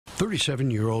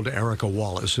37-year-old Erica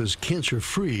Wallace is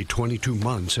cancer-free 22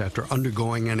 months after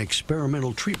undergoing an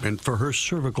experimental treatment for her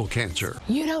cervical cancer.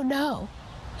 You don't know.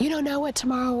 You don't know what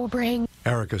tomorrow will bring.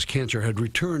 Erica's cancer had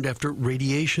returned after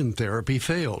radiation therapy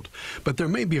failed, but there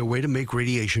may be a way to make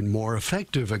radiation more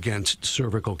effective against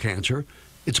cervical cancer.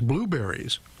 It's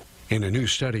blueberries. In a new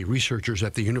study, researchers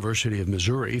at the University of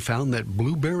Missouri found that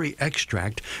blueberry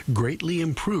extract greatly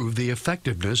improved the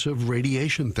effectiveness of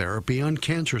radiation therapy on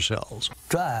cancer cells.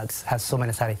 Drugs have so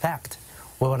many side effects.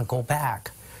 We want to go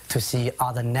back to see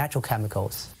other natural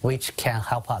chemicals which can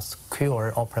help us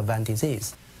cure or prevent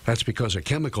disease. That's because a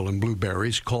chemical in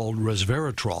blueberries called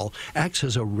resveratrol acts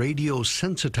as a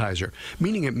radiosensitizer,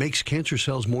 meaning it makes cancer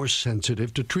cells more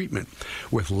sensitive to treatment.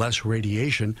 With less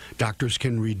radiation, doctors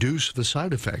can reduce the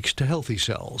side effects to healthy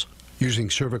cells.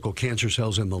 Using cervical cancer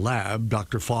cells in the lab,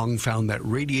 Dr. Fong found that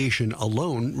radiation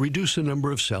alone reduced the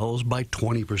number of cells by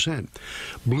 20%.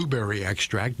 Blueberry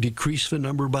extract decreased the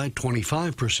number by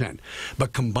 25%,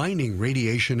 but combining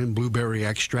radiation and blueberry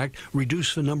extract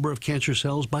reduced the number of cancer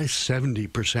cells by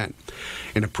 70%.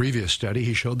 In a previous study,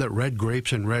 he showed that red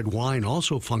grapes and red wine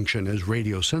also function as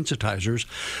radiosensitizers,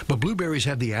 but blueberries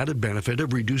have the added benefit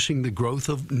of reducing the growth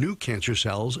of new cancer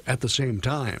cells at the same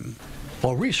time.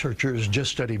 While researchers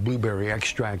just studied blueberry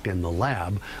extract in the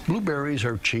lab, blueberries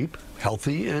are cheap,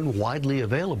 healthy, and widely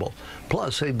available.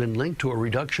 Plus, they've been linked to a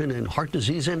reduction in heart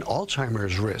disease and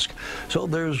Alzheimer's risk, so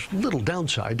there's little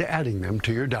downside to adding them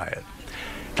to your diet.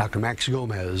 Dr. Max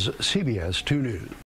Gomez, CBS 2 News.